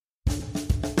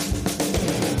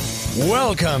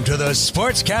Welcome to the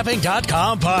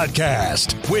SportsCapping.com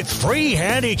podcast with free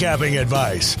handicapping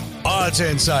advice, odds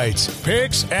insights,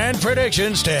 picks, and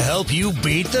predictions to help you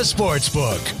beat the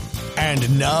sportsbook.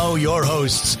 And now your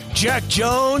hosts, Jack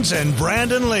Jones and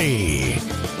Brandon Lee.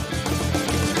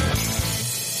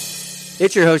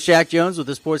 It's your host, Jack Jones, with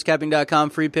the SportsCapping.com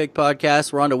free pick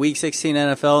podcast. We're on to Week 16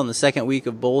 NFL in the second week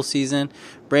of bowl season.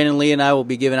 Brandon Lee and I will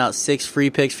be giving out 6 free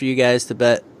picks for you guys to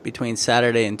bet between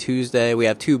Saturday and Tuesday. We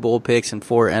have 2 bowl picks and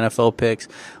 4 NFL picks.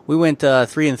 We went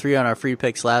 3-3 on our free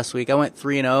picks last week. I went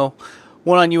 3-0.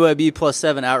 One on UAB plus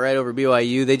 7 outright over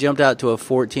BYU. They jumped out to a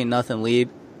 14-0 lead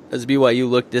as BYU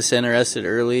looked disinterested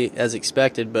early as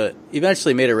expected, but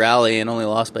eventually made a rally and only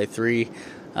lost by 3.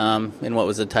 In what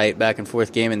was a tight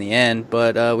back-and-forth game in the end.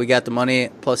 But we got the money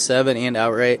plus 7 and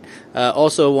outright.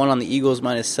 Also, one on the Eagles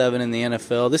minus 7 in the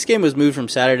NFL. This game was moved from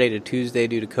Saturday to Tuesday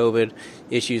due to COVID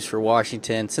issues for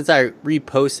Washington. Since I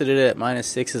reposted it at minus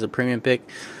 6 as a premium pick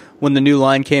when the new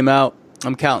line came out,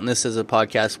 I'm counting this as a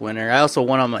podcast winner. I also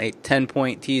won on my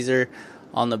 10-point teaser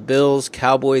on the Bills,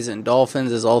 Cowboys, and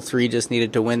Dolphins, as all 3 just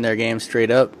needed to win their game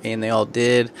straight up, and they all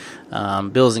did.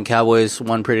 Bills and Cowboys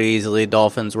won pretty easily.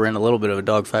 Dolphins were in a little bit of a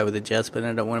dogfight with the Jets, but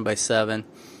ended up winning by 7.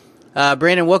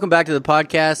 Brandon, welcome back to the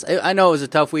podcast. I know it was a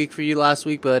tough week for you last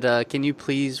week, but can you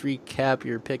please recap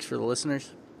your picks for the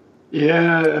listeners?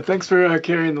 Yeah, thanks for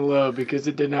carrying the load because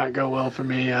it did not go well for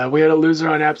me. We had a loser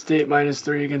on App State minus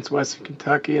 3 against Western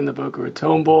Kentucky in the Boca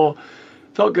Raton Bowl.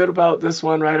 Felt good about this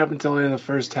one right up until the end of the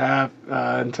first half,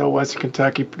 until Western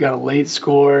Kentucky got a late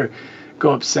score,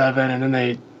 go up 7, and then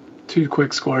they 2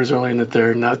 quick scores early in the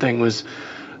third. Nothing was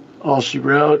all she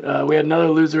wrote. We had another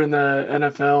loser in the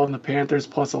NFL, and the Panthers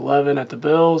plus 11 at the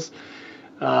Bills.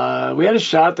 We had a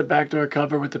shot to backdoor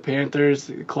cover with the Panthers,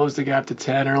 closed the gap to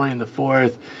 10 early in the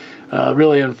fourth.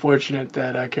 Really unfortunate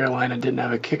that Carolina didn't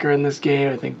have a kicker in this game.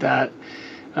 I think that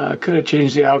could have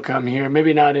changed the outcome here.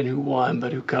 Maybe not in who won,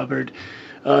 but who covered.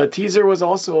 Teaser was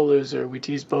also a loser. We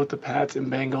teased both the Pats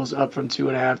and Bengals up from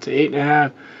 2.5 to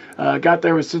 8.5. Got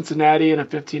there with Cincinnati in a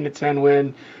 15-10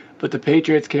 win, but the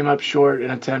Patriots came up short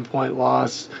in a 10-point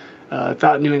loss.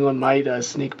 Thought New England might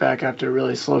sneak back after a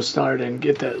really slow start and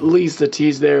get at least a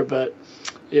tease there, but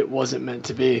it wasn't meant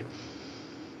to be.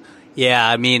 Yeah,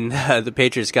 I mean, the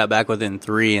Patriots got back within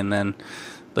 3, and then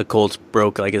the Colts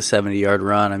broke like a 70-yard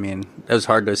run. I mean, it was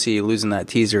hard to see losing that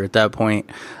teaser at that point.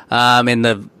 And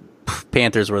the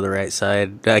Panthers were the right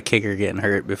side. That kicker getting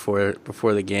hurt before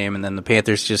the game, and then the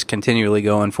Panthers just continually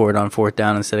going for it on 4th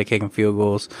down instead of kicking field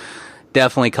goals.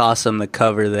 Definitely cost them the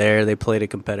cover there. They played a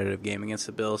competitive game against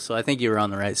the Bills, so I think you were on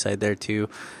the right side there too.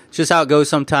 It's just how it goes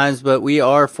sometimes, but we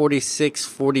are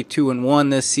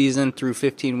 46-42-1 this season through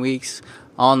 15 weeks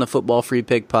on the Football Free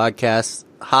Pick podcast.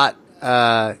 Hot,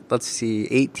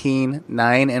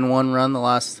 18-9-1 run the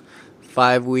last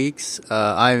 5 weeks.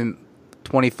 I'm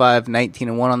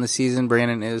 25-19-1 on the season.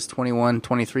 Brandon is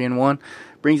 21-23-1.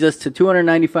 Brings us to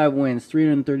 295 wins,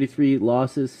 333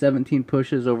 losses, 17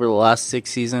 pushes over the last 6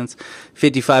 seasons,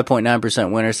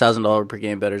 55.9% winners, $1,000 per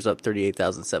game bettors, up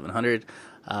 38,700.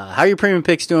 How are your premium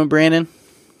picks doing, Brandon?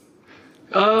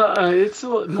 It's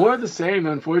more of the same,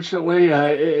 unfortunately.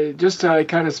 I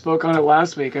kind of spoke on it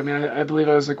last week. I mean, I believe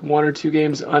I was like 1 or 2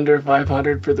 games under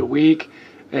 500 for the week.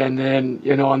 And then,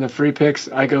 on the free picks,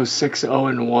 I go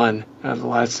 6-0-1 the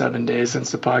last 7 days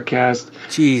since the podcast.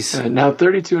 Jeez. And now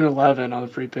 32-11 on the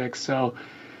free picks. So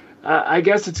I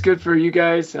guess it's good for you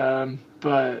guys.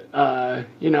 But I'm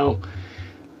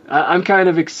kind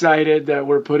of excited that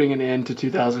we're putting an end to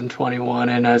 2021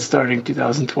 and starting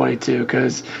 2022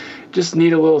 because just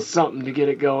need a little something to get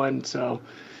it going. So,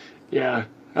 yeah.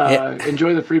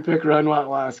 Enjoy the free pick run while it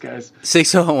lasts, guys.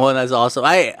 6-0-1, that's awesome.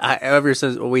 I ever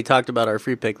since we talked about our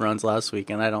free pick runs last week,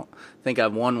 and I don't think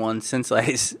I've won one since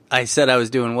I said I was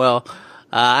doing well.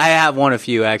 I have won a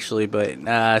few actually,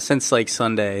 but since like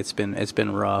Sunday, it's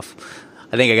been rough.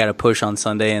 I think I got a push on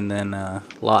Sunday, and then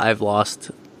I've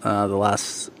lost the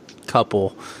last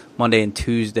couple, Monday and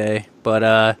Tuesday.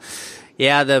 But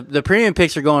yeah, the premium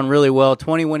picks are going really well.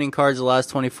 20 winning cards the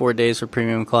last 24 days for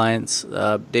premium clients,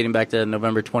 dating back to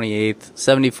November 28th.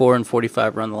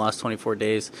 74-45 run the last 24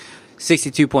 days.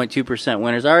 62.2%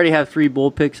 winners. I already have 3 bowl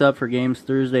picks up for games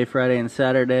Thursday, Friday, and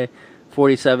Saturday.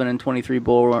 47-23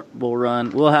 bowl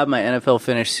run. We'll have my NFL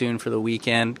finish soon for the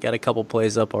weekend. Got a couple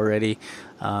plays up already.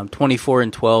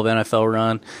 24-12 NFL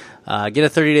run. Get a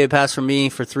 30-day pass from me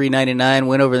for $3.99.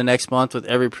 Win over the next month with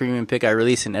every premium pick I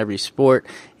release in every sport.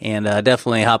 And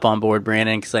definitely hop on board,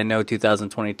 Brandon, because I know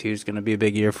 2022 is going to be a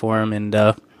big year for him. And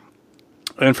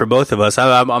for both of us,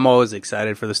 I'm always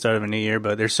excited for the start of a new year.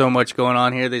 But there's so much going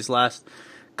on here these last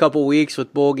couple weeks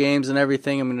with bowl games and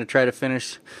everything. I'm going to try to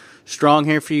finish strong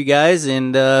here for you guys,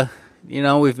 and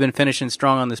we've been finishing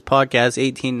strong on this podcast.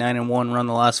 18-9-1 run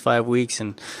the last 5 weeks,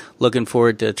 and looking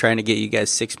forward to trying to get you guys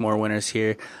 6 more winners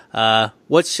here.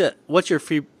 What's your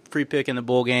free pick in the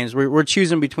bowl games? We're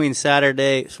choosing between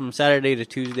Saturday to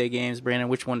Tuesday games. Brandon,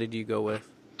 which one did you go with?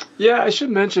 Yeah, I should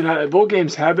mention bowl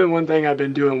games have been one thing I've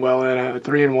been doing well in.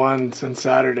 3-1 since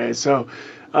Saturday. So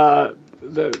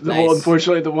Nice.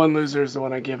 Unfortunately, the one loser is the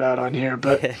one I give out on here.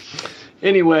 But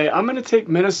anyway, I'm going to take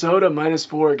Minnesota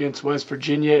 -4 against West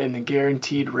Virginia in the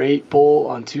Guaranteed Rate Bowl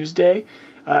on Tuesday.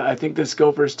 I think this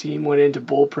Gophers team went into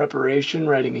bowl preparation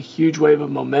riding a huge wave of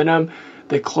momentum.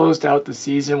 They closed out the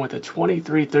season with a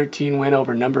 23-13 win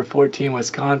over number 14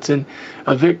 Wisconsin,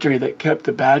 a victory that kept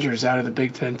the Badgers out of the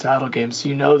Big Ten title game.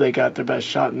 So they got their best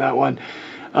shot in that one.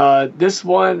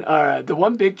 The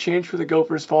one big change for the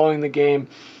Gophers following the game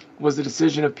was the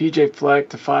decision of P.J. Fleck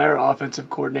to fire offensive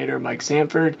coordinator Mike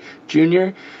Sanford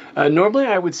Jr. Normally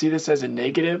I would see this as a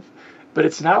negative, but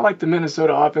it's not like the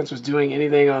Minnesota offense was doing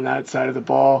anything on that side of the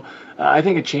ball. I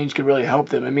think a change could really help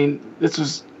them. I mean, this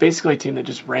was basically a team that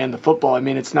just ran the football. I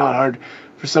mean, it's not hard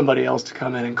for somebody else to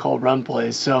come in and call run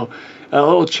plays. So a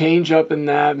little change up in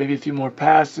that, maybe a few more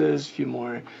passes,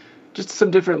 just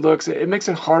some different looks. It makes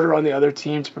it harder on the other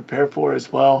team to prepare for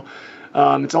as well.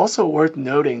 It's also worth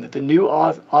noting that the new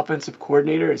offensive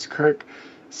coordinator is Kirk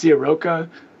Ciarrocca.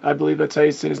 I believe that's how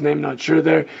you say his name, not sure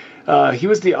there. He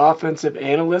was the offensive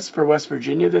analyst for West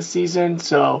Virginia this season,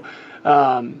 so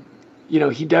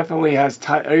he definitely has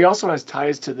he also has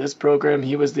ties to this program.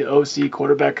 He was the OC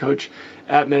quarterback coach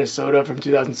at Minnesota from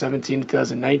 2017 to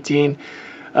 2019.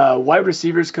 Wide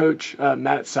receivers coach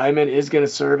Matt Simon is going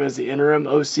to serve as the interim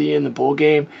OC in the bowl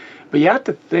game. But you have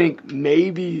to think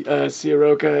maybe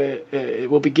Ciarrocca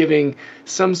will be giving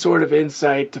some sort of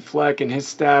insight to Fleck and his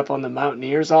staff on the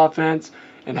Mountaineers offense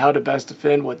and how to best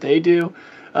defend what they do.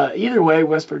 Either way,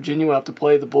 West Virginia will have to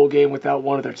play the bowl game without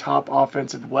one of their top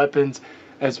offensive weapons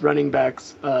as running back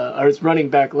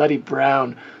Letty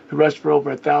Brown, who rushed for over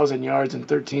 1,000 yards and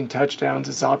 13 touchdowns,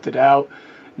 has opted out.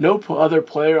 No other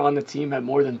player on the team had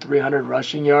more than 300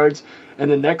 rushing yards, and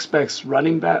the next best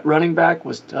running back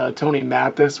was Tony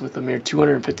Mathis with a mere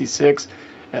 256.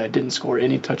 Didn't score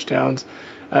any touchdowns.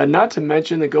 Not to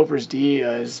mention the Gophers D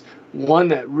is one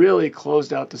that really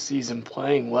closed out the season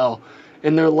playing well.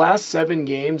 In their last 7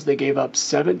 games, they gave up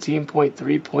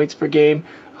 17.3 points per game,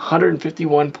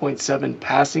 151.7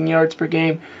 passing yards per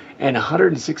game, and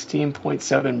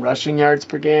 116.7 rushing yards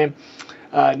per game.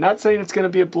 Not saying it's going to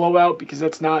be a blowout because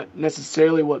that's not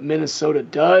necessarily what Minnesota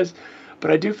does, but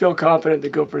I do feel confident the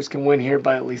Gophers can win here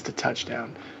by at least a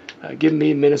touchdown. Give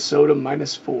me Minnesota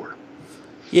 -4.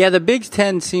 Yeah, the Big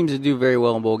Ten seems to do very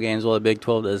well in bowl games, while the Big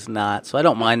 12 does not. So I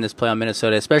don't mind this play on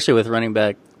Minnesota, especially with running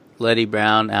back Letty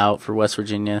Brown out for West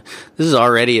Virginia. This is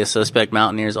already a suspect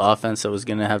Mountaineers offense that was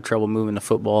going to have trouble moving the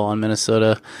football on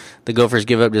Minnesota. The Gophers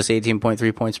give up just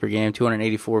 18.3 points per game,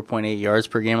 284.8 yards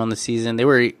per game on the season. They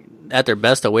were at their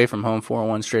best away from home,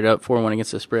 4-1 straight up, 4-1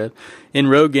 against the spread. In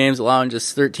road games, allowing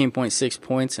just 13.6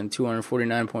 points and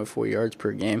 249.4 yards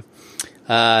per game.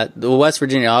 The West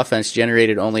Virginia offense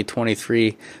generated only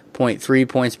 23.3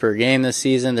 points per game this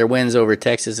season. Their wins over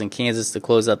Texas and Kansas to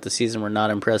close out the season were not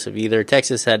impressive either.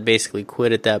 Texas had basically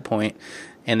quit at that point,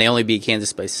 and they only beat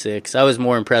Kansas by 6. I was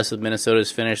more impressed with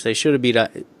Minnesota's finish. They should have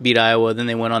beat Iowa. Then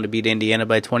they went on to beat Indiana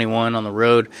by 21 on the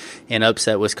road and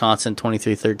upset Wisconsin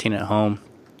 23-13 at home.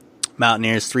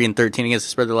 Mountaineers 3-13 against the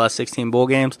spread their last 16 bowl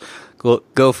games.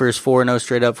 Gophers 4-0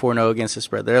 straight up, 4-0 against the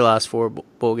spread their last 4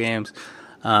 bowl games.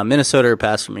 Minnesota are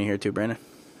pass for me here too, Brandon.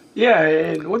 Yeah,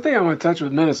 and one thing I want to touch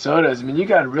with Minnesota is, you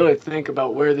got to really think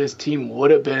about where this team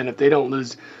would have been if they don't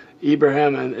lose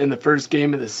Ibrahim in the first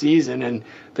game of the season, and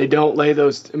they don't lay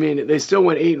those. They still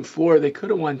went 8-4. They could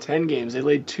have won 10 games. They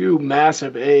laid 2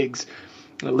 massive eggs,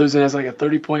 losing as like a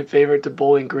 30-point favorite to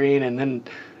Bowling Green and then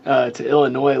to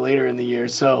Illinois later in the year.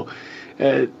 So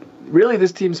really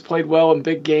this team's played well in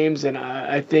big games, and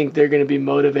I think they're going to be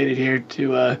motivated here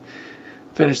to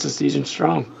finish the season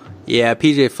strong. Yeah,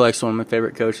 PJ Fleck's one of my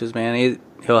favorite coaches, man.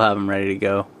 He'll have them ready to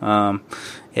go.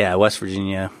 West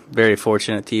Virginia, very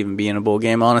fortunate to even be in a bowl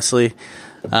game, honestly.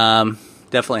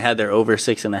 Definitely had their over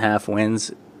 6.5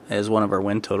 wins as one of our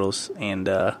win totals, and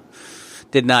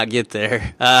did not get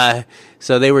there.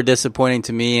 So they were disappointing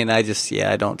to me, and I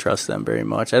don't trust them very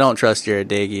much. I don't trust Jared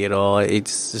Dagey at all.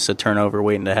 It's just a turnover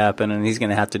waiting to happen, and he's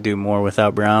going to have to do more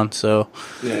without Brown. So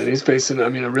yeah, and he's facing, a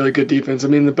really good defense.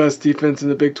 The best defense in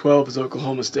the Big 12 is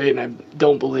Oklahoma State, and I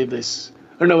don't believe this.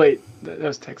 Or no, wait, that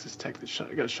was Texas Tech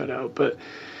that got shut out. But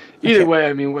either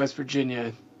way, West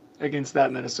Virginia against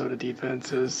that Minnesota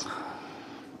defense it's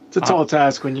a tall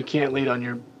task when you can't lead on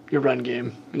your run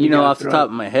game. Off the top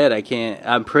of my head, I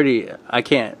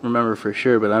can't remember for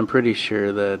sure, but I'm pretty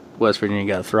sure that West Virginia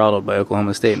got throttled by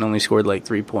Oklahoma State and only scored like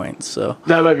 3 points. So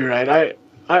that might be right.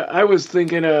 I was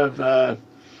thinking of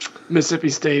Mississippi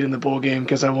State in the bowl game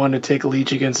because I wanted to take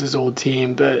Leach against his old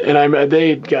team,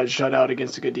 they got shut out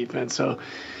against a good defense. So,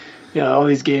 all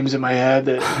these games in my head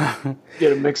that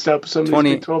get mixed up. Some of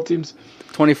these Big 12 teams.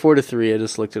 24-3. I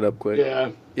just looked it up quick.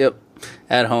 Yeah. Yep.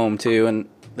 At home too, and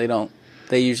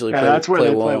they usually play. That's where play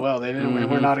they well. play well. They didn't.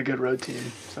 Mm-hmm. We're not a good road team.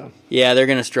 So. Yeah, they're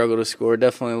going to struggle to score.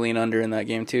 Definitely lean under in that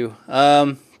game too.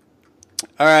 All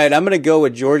right, I'm going to go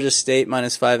with Georgia State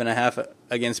minus 5.5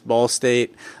 against Ball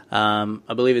State. I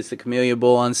believe it's the Camellia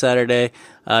Bowl on Saturday.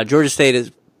 Georgia State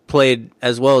has played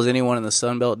as well as anyone in the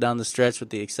Sun Belt down the stretch, with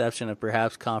the exception of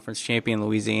perhaps conference champion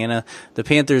Louisiana. The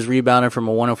Panthers rebounded from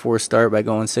a 1-4 start by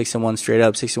going 6-1 straight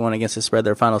up, 6-1 against the spread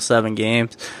their final 7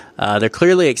 games. They're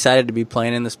clearly excited to be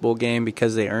playing in this bowl game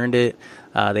because they earned it.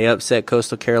 They upset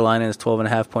Coastal Carolina as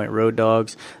 12.5-point road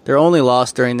dogs. Their only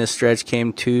loss during this stretch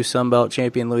came to Sun Belt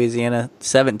champion Louisiana,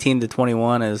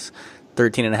 17-21 as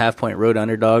 13.5-point road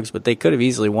underdogs, but they could have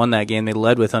easily won that game. They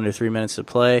led with under 3 minutes to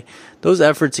play. Those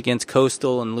efforts against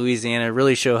Coastal and Louisiana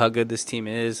really show how good this team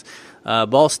is.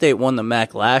 Ball State won the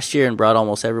MAC last year and brought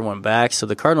almost everyone back, so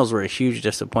the Cardinals were a huge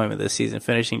disappointment this season,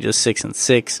 finishing just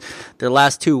 6-6. Their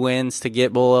last 2 wins to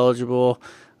get bowl eligible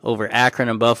over Akron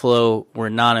and Buffalo were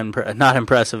not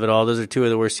impressive at all. Those are 2 of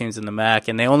the worst teams in the MAC,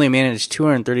 and they only managed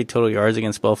 230 total yards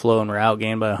against Buffalo and were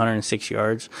outgained by 106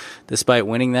 yards. Despite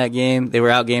winning that game, they were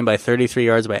outgained by 33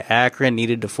 yards by Akron,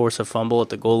 needed to force a fumble at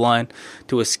the goal line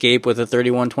to escape with a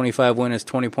 31-25 win as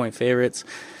 20-point favorites.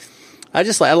 I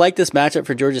like this matchup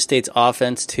for Georgia State's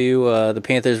offense, too. The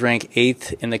Panthers rank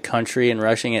 8th in the country in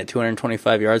rushing at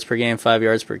 225 yards per game, 5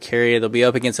 yards per carry. They'll be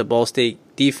up against a Ball State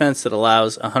defense that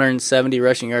allows 170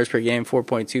 rushing yards per game,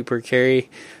 4.2 per carry.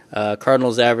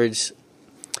 Cardinals average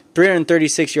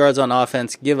 336 yards on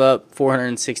offense, give up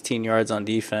 416 yards on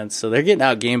defense. So they're getting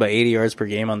outgained by 80 yards per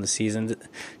game on the season.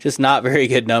 Just not very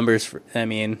good numbers.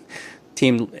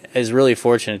 Team is really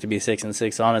fortunate to be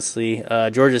 6-6, honestly.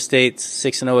 Georgia State's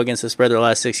 6-0 against the spread their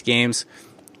last 6 games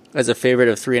as a favorite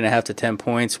of 3.5 to 10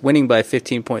 points, winning by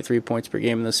 15.3 points per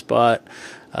game in the spot.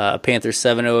 Panthers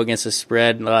 7-0 against the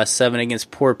spread in the last 7 against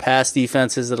poor pass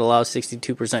defenses that allow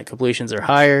 62% completions or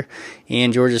higher.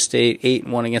 And Georgia State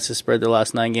 8-1 against the spread their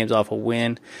last 9 games off a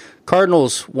win.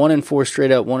 Cardinals 1-4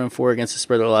 straight up, 1-4 against the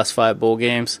spread their last 5 bowl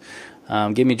games.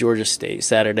 Give me Georgia State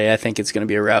Saturday. I think it's going to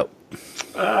be a rout.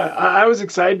 I was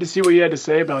excited to see what you had to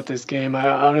say about this game. I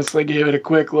honestly gave it a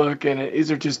quick look, and these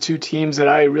are just 2 teams that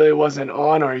I really wasn't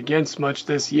on or against much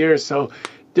this year, so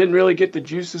didn't really get the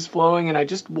juices flowing, and I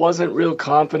just wasn't real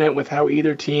confident with how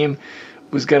either team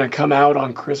was going to come out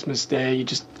on Christmas Day. You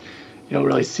don't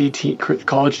really see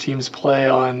college teams play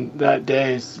on that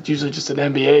day. It's usually just an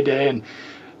NBA day, and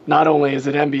not only is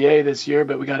it NBA this year,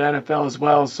 but we got NFL as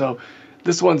well, so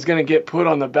this one's going to get put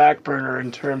on the back burner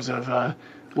in terms of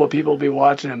what people will be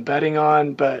watching and betting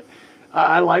on, but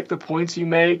I like the points you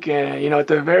make, and at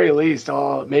the very least,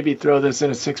 I'll maybe throw this in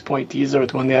a 6-point teaser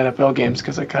with one of the NFL games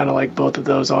because I kind of like both of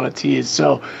those on a tease.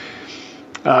 So,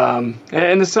 and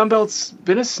the Sun Belt's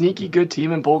been a sneaky good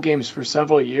team in bowl games for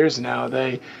several years now.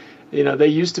 They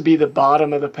used to be the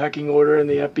bottom of the pecking order in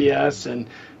the FBS, and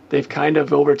they've kind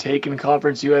of overtaken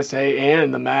Conference USA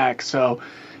and the MAC. So,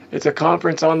 it's a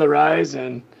conference on the rise,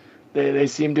 and they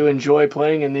seem to enjoy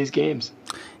playing in these games.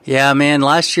 Yeah, man,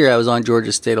 last year I was on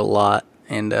Georgia State a lot,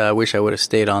 and I wish I would have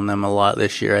stayed on them a lot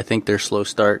this year. I think their slow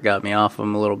start got me off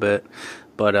them a little bit.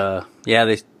 But,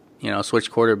 they switched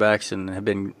quarterbacks and have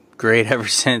been great ever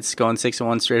since, going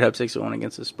 6-1 straight up, 6-1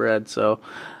 against the spread. So,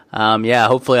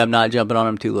 hopefully I'm not jumping on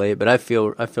them too late, but I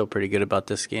feel pretty good about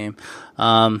this game.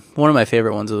 One of my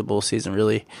favorite ones of the bowl season,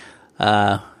 really.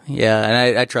 And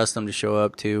I trust them to show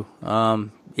up, too.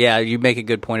 You make a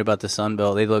good point about the Sun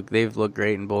Belt. They've looked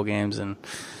great in bowl games, and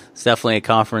it's definitely a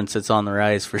conference that's on the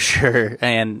rise for sure.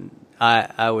 And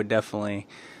I would definitely,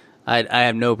 I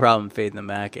have no problem fading the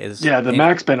MAC. The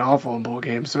MAC's been awful in bowl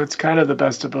games, so it's kind of the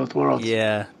best of both worlds.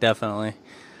 Yeah, definitely.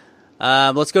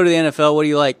 Let's go to the NFL. What do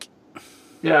you like?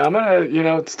 Yeah, I'm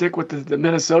gonna stick with the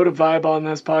Minnesota vibe on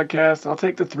this podcast. I'll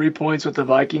take the 3 points with the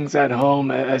Vikings at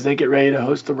home as they get ready to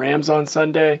host the Rams on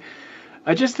Sunday.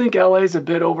 I just think LA's a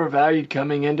bit overvalued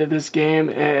coming into this game,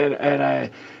 and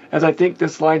I think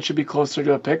this line should be closer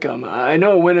to a pick'em. I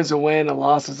know a win is a win, a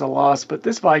loss is a loss, but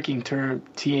this Viking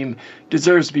team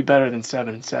deserves to be better than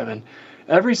 7-7.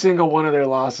 Every single one of their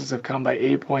losses have come by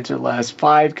 8 points or less,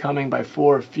 5 coming by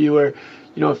 4 or fewer.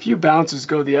 A few bounces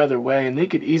go the other way, and they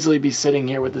could easily be sitting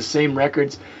here with the same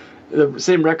record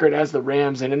as the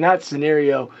Rams. And in that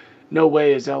scenario, no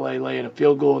way is LA laying a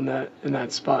field goal in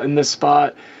this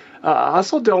spot. I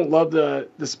also don't love the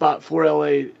spot for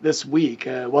LA this week.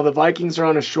 While the Vikings are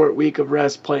on a short week of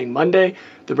rest playing Monday,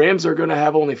 the Rams are going to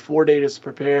have only 4 days to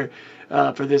prepare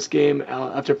for this game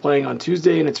after playing on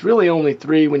Tuesday, and it's really only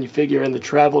 3 when you figure in the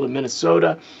travel to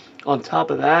Minnesota. On top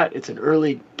of that, it's an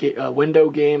early window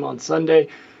game on Sunday,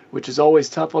 which is always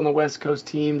tough on the West Coast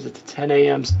teams. It's a 10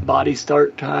 a.m. body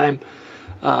start time.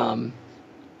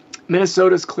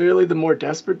 Minnesota's clearly the more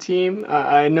desperate team.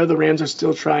 I know the Rams are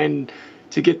still trying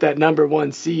to get that number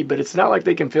 1 seed, but it's not like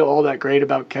they can feel all that great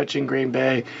about catching Green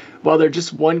Bay. While they're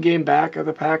just 1 game back of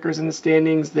the Packers in the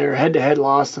standings, their head-to-head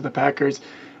loss to the Packers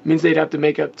means they'd have to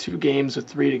make up 2 games with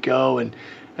 3 to go, and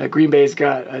Green Bay's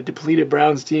got a depleted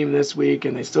Browns team this week,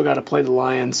 and they still got to play the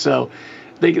Lions, so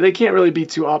they can't really be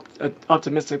too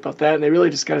optimistic about that, and they really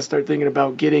just got to start thinking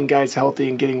about getting guys healthy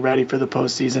and getting ready for the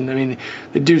postseason. I mean,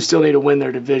 they do still need to win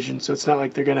their division, so it's not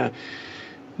like they're going to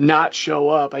not show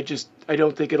up. I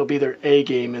don't think it'll be their A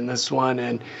game in this one.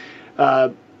 And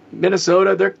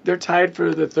Minnesota, they're tied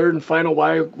for the 3rd and final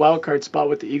wild card spot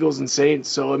with the Eagles and Saints.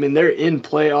 So I mean, they're in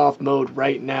playoff mode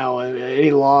right now. Any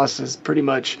loss is pretty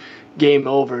much game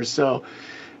over. So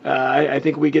I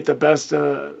think we get the best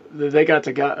they got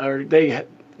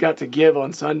to give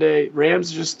on Sunday.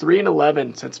 Rams just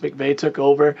 3-11 since McVay took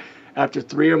over after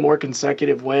 3 or more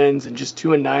consecutive wins and just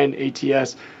 2-9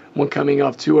 ATS. One coming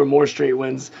off 2 or more straight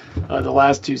wins the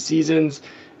last 2 seasons.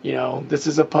 You know, this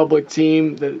is a public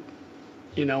team that,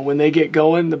 you know, when they get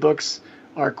going, the books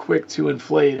are quick to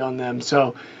inflate on them.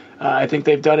 So I think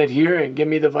they've done it here, and give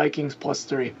me the Vikings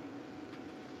 +3.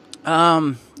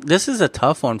 This is a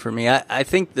tough one for me. I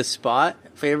think the spot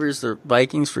favors the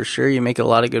Vikings for sure. You make a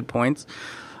lot of good points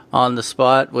on the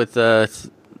spot with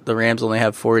the Rams only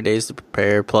have 4 days to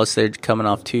prepare, plus they're coming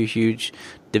off 2 huge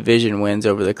division wins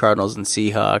over the Cardinals and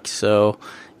Seahawks. So,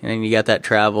 and then you got that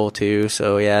travel too.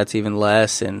 So yeah, it's even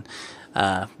less. And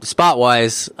spot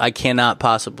wise, I cannot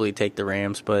possibly take the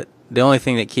Rams. But the only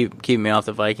thing that keep me off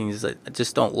the Vikings is I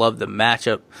just don't love the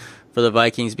matchup for the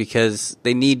Vikings because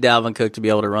they need Dalvin Cook to be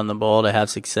able to run the ball to have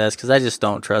success. Because I just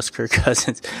don't trust Kirk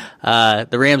Cousins. The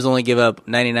Rams only give up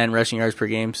 99 rushing yards per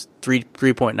game,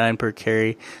 3.9 per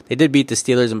carry. They did beat the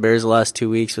Steelers and Bears the last 2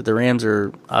 weeks, but the Rams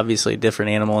are obviously a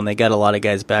different animal, and they got a lot of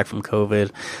guys back from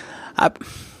COVID.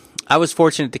 I was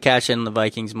fortunate to cash in the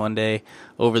Vikings Monday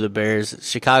over the Bears.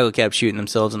 Chicago kept shooting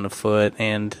themselves in the foot,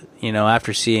 and you know,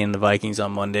 after seeing the Vikings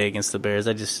on Monday against the Bears,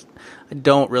 I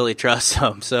don't really trust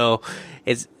them. So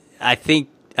I think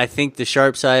the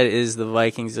sharp side is the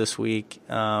Vikings this week,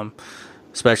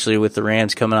 especially with the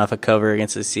Rams coming off a cover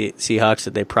against the Seahawks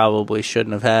that they probably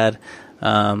shouldn't have had.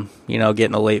 You know,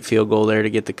 getting a late field goal there to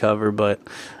get the cover, but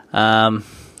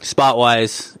spot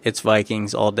wise, it's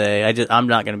Vikings all day. I'm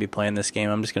not going to be playing this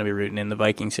game. I'm just going to be rooting in the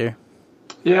Vikings here.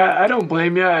 Yeah, I don't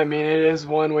blame you. I mean, it is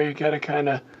one where you got to kind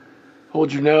of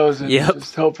hold your nose and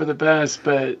just hope for the best.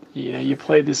 But you know, you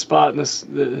played this spot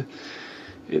in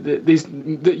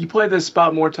you play this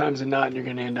spot more times than not, and you're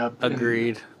going to end up.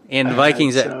 Agreed. And the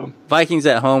Vikings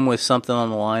at home with something on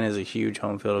the line is a huge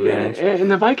home field advantage.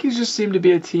 And the Vikings just seem to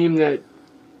be a team that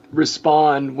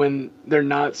respond when they're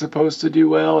not supposed to do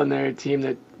well, and they're a team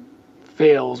that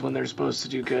fails when they're supposed to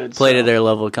do good. Play to their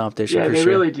level of competition. Yeah, for they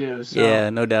sure. really do. So yeah,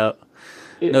 no doubt.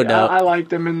 No doubt. I like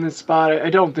them in this spot. I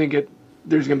don't think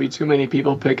there's going to be too many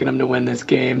people picking them to win this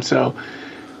game. So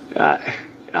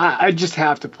I just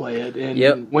have to play it.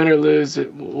 And win or lose,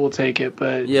 we'll take it.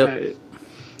 But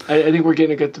I think we're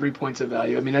getting a good 3 points of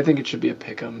value. I mean, I think it should be a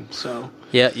pick 'em. So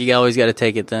yeah, you always got to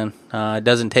take it then. It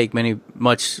doesn't take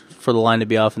much for the line to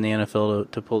be off in the NFL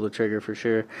to pull the trigger for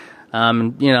sure.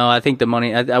 You know, I think the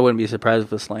money, I wouldn't be surprised if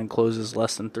this line closes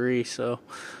less than 3. So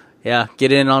yeah,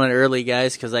 get in on it early,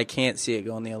 guys, because I can't see it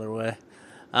going the other way.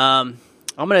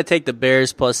 I'm going to take the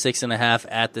Bears plus 6.5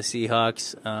 at the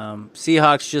Seahawks.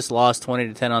 Seahawks just lost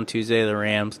 20-10 on Tuesday to the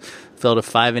Rams, fell to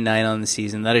 5-9 on the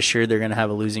season. That assured they're going to have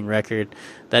a losing record.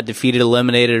 That defeated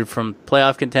eliminated from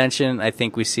playoff contention. I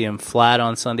think we see them flat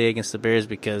on Sunday against the Bears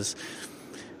because,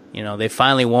 you know, they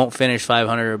finally won't finish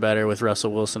 500 or better with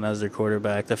Russell Wilson as their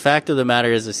quarterback. The fact of the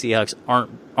matter is the Seahawks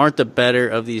aren't the better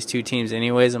of these two teams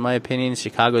anyways, in my opinion.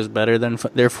 Chicago's better than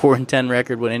their 4-10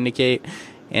 record would indicate,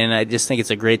 and I just think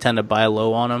it's a great time to buy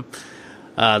low on them.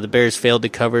 The Bears failed to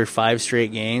cover 5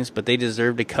 straight games, but they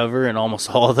deserve to cover in almost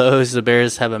all of those. The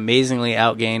Bears have amazingly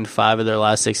outgained 5 of their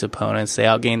last 6 opponents. They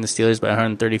outgained the Steelers by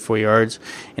 134 yards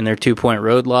in their 2-point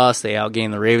road loss. They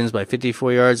outgained the Ravens by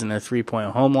 54 yards in their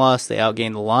 3-point home loss. They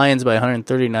outgained the Lions by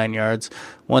 139 yards,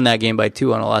 won that game by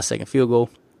 2 on a last-second field goal.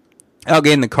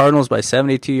 Outgained the Cardinals by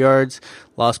 72 yards,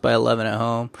 lost by 11 at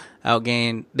home.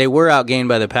 They were outgained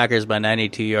by the Packers by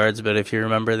 92 yards, but if you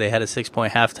remember, they had a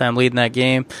 6-point halftime lead in that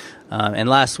game. And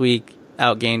last week,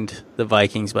 outgained the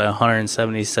Vikings by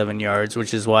 177 yards,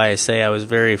 which is why I say I was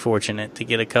very fortunate to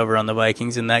get a cover on the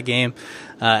Vikings in that game.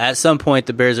 At some point,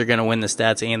 the Bears are going to win the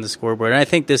stats and the scoreboard, and I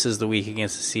think this is the week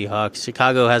against the Seahawks.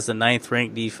 Chicago has the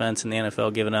 9th-ranked defense in the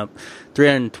NFL, giving up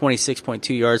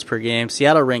 326.2 yards per game.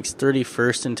 Seattle ranks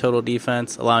 31st in total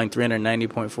defense, allowing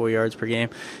 390.4 yards per game.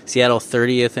 Seattle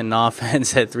 30th in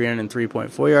offense at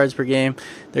 303.4 yards per game.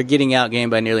 They're getting outgained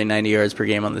by nearly 90 yards per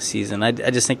game on the season. I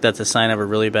just think that's a sign of a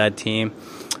really bad team.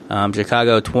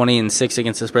 Chicago 20-6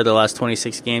 against the spread the last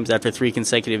 26 games after 3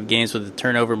 consecutive games with a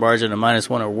turnover margin of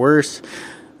 -1 or worse.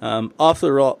 Off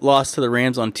the loss to the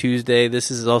Rams on Tuesday,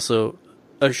 this is also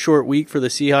a short week for the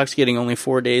Seahawks, getting only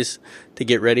 4 days to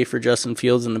get ready for Justin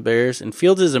Fields and the Bears. And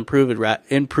Fields is improving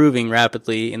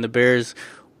rapidly, and the Bears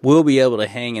will be able to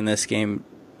hang in this game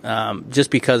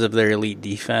just because of their elite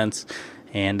defense.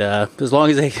 And as long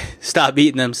as they stop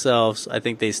beating themselves, I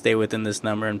think they stay within this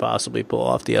number and possibly pull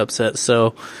off the upset.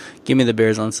 So give me the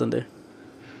Bears on Sunday.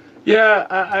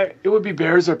 Yeah, it would be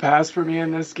Bears or pass for me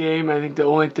in this game. I think the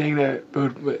only thing that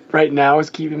right now is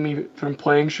keeping me from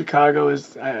playing Chicago is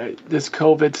this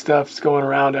COVID stuff's going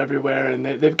around everywhere, and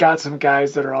they've got some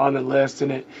guys that are on the list,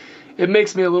 and it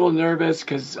makes me a little nervous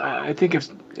because I think if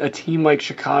a team like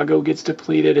Chicago gets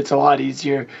depleted, it's a lot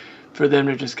easier for them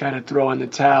to just kind of throw in the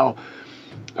towel.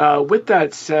 With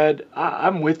that said,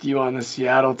 I'm with you on the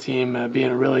Seattle team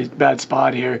being a really bad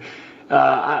spot here.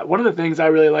 One of the things I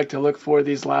really like to look for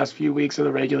these last few weeks of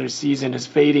the regular season is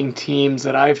fading teams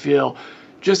that I feel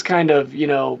just kind of,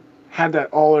 had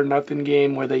that all or nothing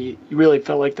game where they really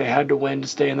felt like they had to win to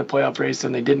stay in the playoff race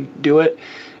and they didn't do it.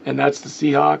 And that's the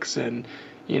Seahawks. And,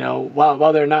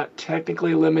 while they're not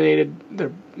technically eliminated,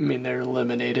 they're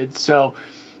eliminated. So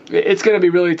it's going to be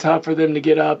really tough for them to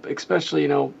get up, especially,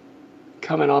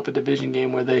 coming off a division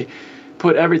game where they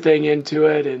put everything into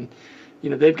it, and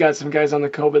they've got some guys on the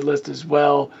COVID list as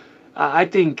well. I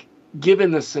think given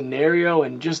the scenario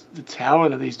and just the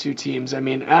talent of these two teams,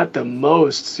 at the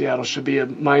most Seattle should be a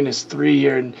 -3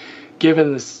 here, and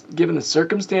given the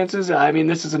circumstances,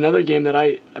 this is another game that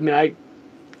I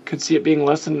could see it being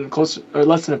less than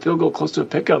a field goal, close to a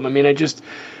pick-em.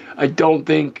 I don't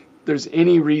think there's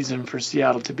any reason for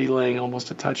Seattle to be laying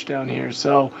almost a touchdown here.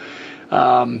 So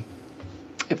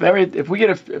if we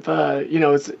get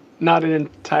it's not an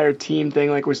entire team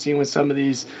thing like we're seeing with some of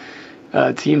these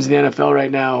teams in the NFL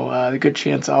right now, a good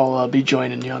chance I'll be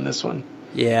joining you on this one.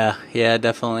 Yeah,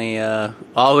 definitely.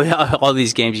 All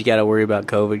these games you got to worry about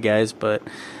COVID, guys, but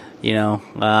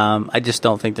I just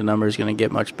don't think the number is going to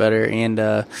get much better. And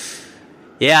I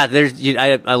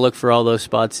look for all those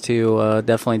spots too.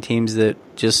 Definitely teams that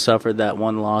just suffered that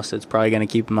one loss that's probably going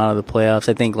to keep them out of the playoffs.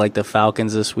 I think like the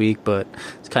Falcons this week, but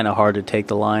it's kind of hard to take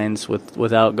the Lions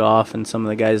without Goff and some of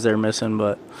the guys they're missing.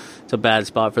 But it's a bad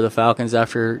spot for the Falcons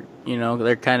after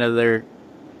they're kind of their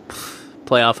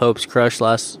playoff hopes crushed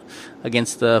with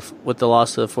the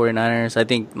loss to the 49ers. I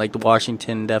think like the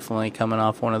Washington definitely coming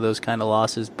off one of those kind of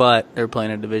losses, but they're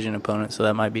playing a division opponent, so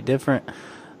that might be different.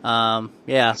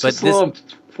 It's a little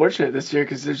unfortunate this year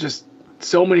because there's just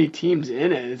so many teams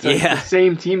in it. It's like the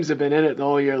same teams have been in it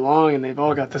all year long, and they've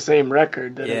all got the same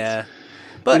record. But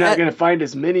you're not going to find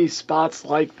as many spots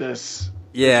like this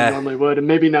as you normally would, and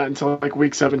maybe not until like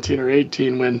week 17 or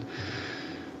 18 when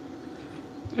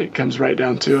it comes right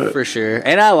down to it. For sure.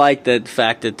 And I like the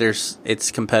fact that it's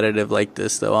competitive like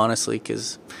this, though, honestly,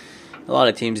 because a lot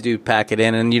of teams do pack it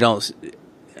in, and you don't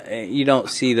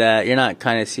see that. You're not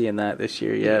kind of seeing that this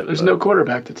year yet. There's no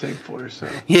quarterback to tank for, so.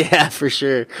 Yeah, for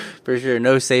sure.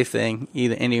 No safe thing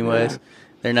either. Anyways,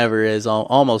 there never is.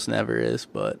 Almost never is.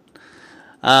 But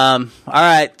all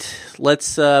right,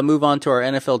 let's move on to our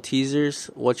NFL teasers.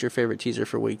 What's your favorite teaser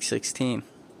for Week 16?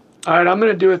 All right, I'm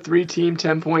going to do a 3-team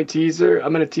 10-point teaser.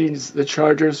 I'm going to tease the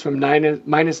Chargers from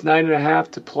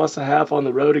 -9.5 to +0.5 on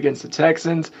the road against the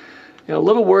Texans. A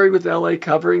little worried with LA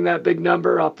covering that big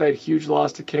number off that huge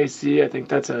loss to KC. I think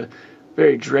that's a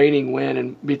very draining win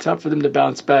and be tough for them to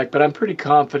bounce back. But I'm pretty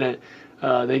confident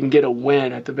they can get a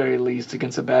win at the very least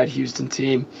against a bad Houston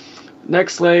team.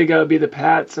 Next leg will be the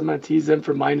Pats. I'm going to tease them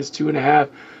from -2.5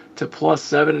 to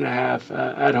 +7.5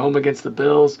 at home against the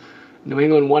Bills. New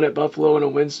England won at Buffalo in a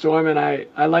windstorm, and I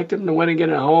like them to win again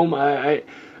at home. I'm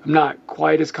not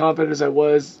quite as confident as I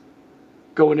was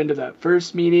going into that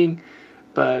first meeting.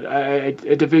 But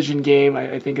a division game,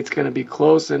 I think it's going to be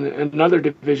close. And another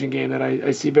division game that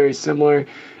I see very similar,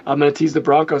 I'm going to tease the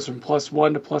Broncos from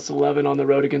 +1 to +11 on the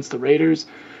road against the Raiders.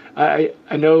 I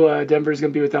know Denver's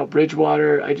going to be without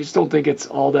Bridgewater. I just don't think it's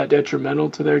all that detrimental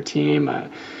to their team.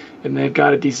 And they've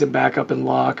got a decent backup in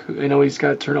Locke. I know he's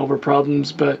got turnover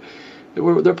problems, but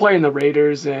they're playing the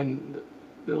Raiders, and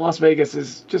Las Vegas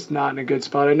is just not in a good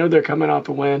spot. I know they're coming off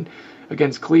a win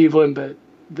against Cleveland, but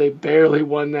they barely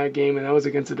won that game, and that was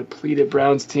against a depleted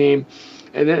Browns team.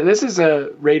 And this is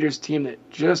a Raiders team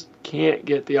that just can't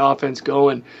get the offense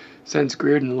going since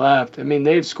Gruden left. I mean,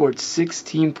 they've scored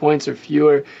 16 points or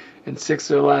fewer in 6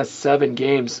 of their last 7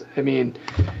 games. I mean,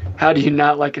 how do you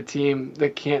not like a team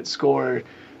that can't score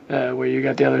where you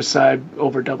got the other side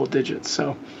over double digits?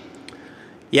 So,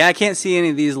 yeah, I can't see any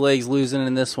of these legs losing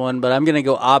in this one, but I'm going to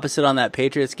go opposite on that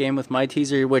Patriots game with my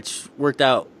teaser, which worked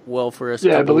out well for us.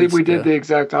 Yeah, I believe we did the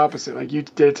exact opposite. Like, you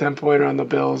did a 10-pointer on the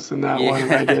Bills in that one,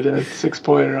 and I did a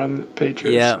 6-pointer on the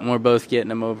Patriots. Yeah, and we're both getting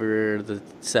them over the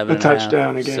 7.5. The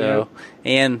touchdown again. So,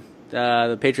 yeah. And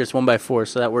the Patriots won by 4,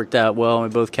 so that worked out well,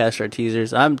 and we both cashed our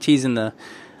teasers. I'm going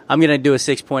to do a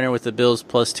 6-pointer with the Bills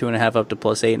plus 2.5 up to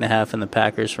plus 8.5, and the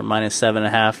Packers from minus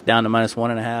 7.5 down to minus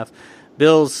 1.5.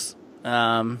 Bills,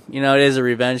 it is a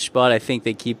revenge spot. I think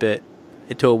they keep it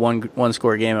to a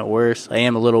one-score game at worst. I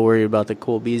am a little worried about the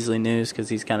Cole Beasley news because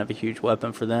he's kind of a huge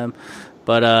weapon for them.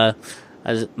 But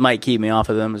might keep me off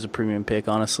of them as a premium pick,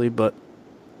 honestly. But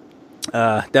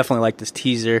definitely like this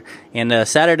teaser. And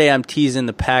Saturday I'm teasing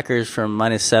the Packers from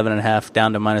minus 7.5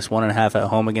 down to minus 1.5 at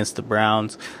home against the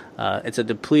Browns. It's a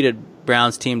depleted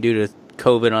Browns team due to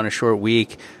COVID on a short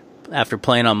week after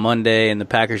playing on Monday, and the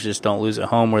Packers just don't lose at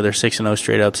home where they're 6-0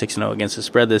 straight up, 6-0 against the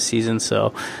spread this season.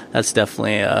 So that's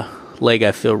definitely a leg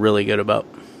I feel really good about.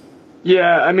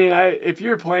 Yeah, I mean, if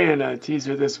you're playing a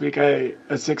teaser this week, a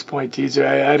 6-point teaser,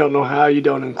 I don't know how you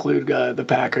don't include the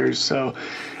Packers. So,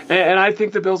 and I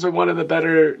think the Bills are one of the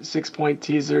better 6-point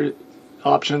teaser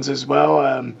options as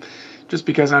well. Just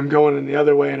because I'm going in the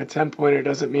other way in a 10-pointer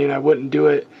doesn't mean I wouldn't do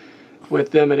it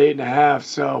with them at 8.5.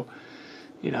 So,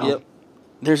 Yep.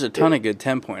 There's a ton of good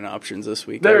 10-point options this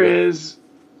week. There's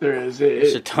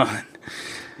a ton.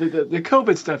 The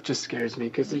COVID stuff just scares me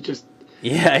because it just...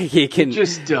 Yeah, you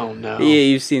just don't know. Yeah,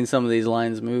 you've seen some of these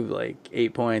lines move like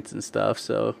 8 points and stuff.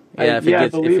 So yeah, if it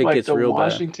gets real bad. The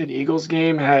Washington Eagles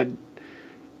game had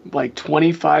like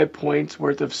 25 points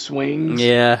worth of swings.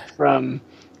 Yeah, from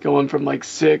going from like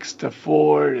 6 to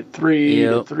 4 to 3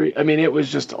 to 3. I mean, it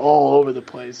was just all over the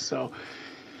place. So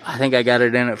I think I got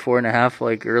it in at 4.5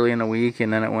 like early in the week,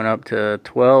 and then it went up to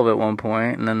 12 at one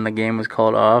point, and then the game was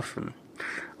called off and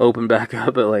opened back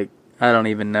up at like, I don't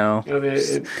even know.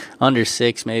 Under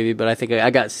 6 maybe, but I think I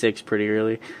got 6 pretty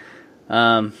early.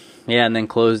 And then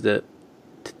closed at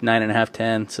 9.5,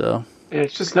 10. So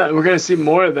it's just not. We're going to see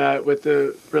more of that with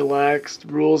the relaxed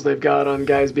rules they've got on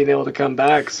guys being able to come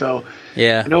back. So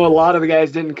yeah, I know a lot of the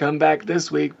guys didn't come back this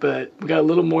week, but we got a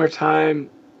little more time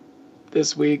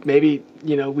this week. Maybe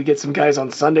we get some guys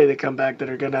on Sunday that come back that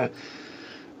are going to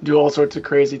do all sorts of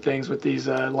crazy things with these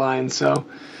lines. So.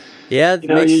 Yeah,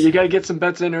 you got to get some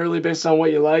bets in early based on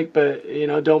what you like, but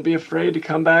don't be afraid to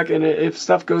come back. And if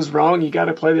stuff goes wrong, you got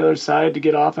to play the other side to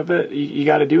get off of it. You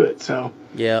got to do it. So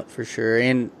yeah, for sure.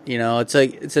 And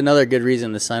it's another good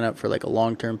reason to sign up for like a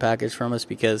long-term package from us,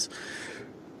 because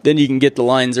then you can get the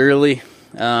lines early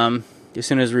as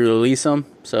soon as we release them.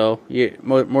 So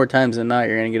more times than not,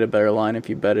 you're going to get a better line if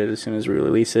you bet it as soon as we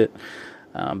release it.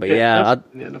 But yeah,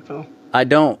 the NFL. I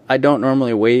don't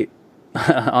normally wait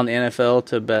on the NFL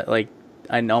to bet. Like,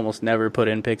 I almost never put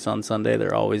in picks on Sunday.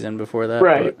 They're always in before that.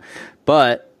 Right.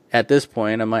 But at this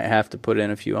point, I might have to put in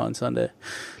a few on Sunday.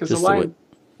 Just the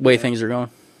way things are going.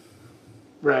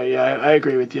 Right, yeah, I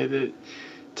agree with you.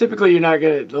 Typically,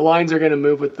 the lines are going to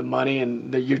move with the money,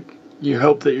 and you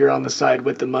hope that you're on the side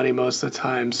with the money most of the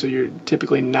time, so you're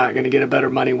typically not going to get a better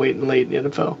money waiting late in the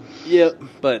NFL. Yep,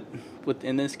 but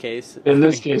in this case... In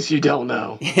this case, you don't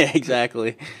know. Yeah,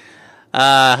 exactly.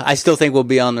 I still think we'll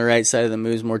be on the right side of the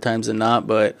moves more times than not,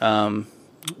 but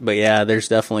yeah, there's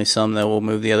definitely some that will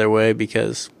move the other way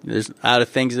because there's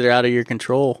things that are out of your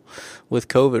control with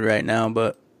COVID right now.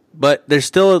 But there's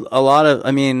still a lot of,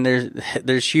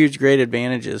 there's huge great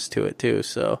advantages to it too.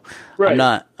 So right.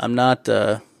 I'm not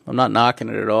knocking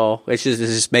it at all. It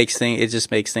just makes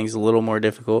things a little more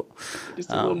difficult.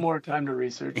 Just a little more time to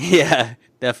research. Yeah,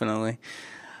 definitely.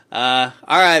 All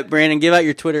right, Brandon, give out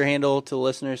your Twitter handle to the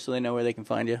listeners so they know where they can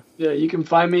find you. Yeah, you can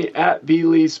find me at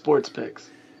VLeeSportsPicks.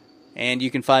 And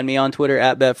you can find me on Twitter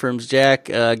at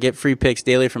BetFirmsJack. Get free picks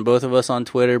daily from both of us on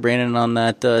Twitter. Brandon on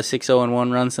that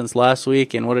 6-0-1 run since last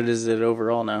week. And what is it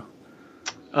overall now?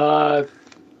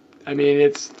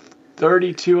 It's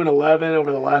 32-11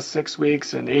 over the last 6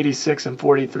 weeks and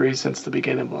 86-43 since the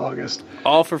beginning of August.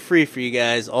 All for free for you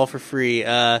guys. All for free.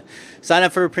 Sign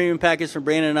up for a premium package from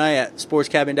Brandon and I at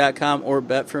sportscapping.com or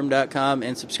betfirm.com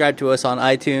and subscribe to us on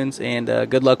iTunes. And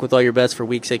good luck with all your bets for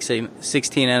Week 16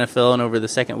 NFL and over the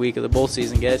second week of the bowl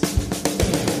season, guys.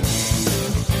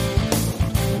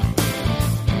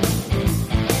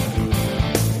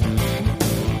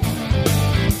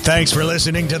 Thanks for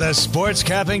listening to the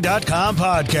SportsCapping.com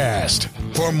podcast.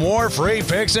 For more free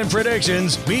picks and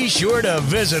predictions, be sure to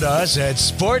visit us at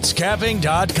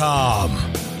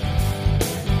SportsCapping.com.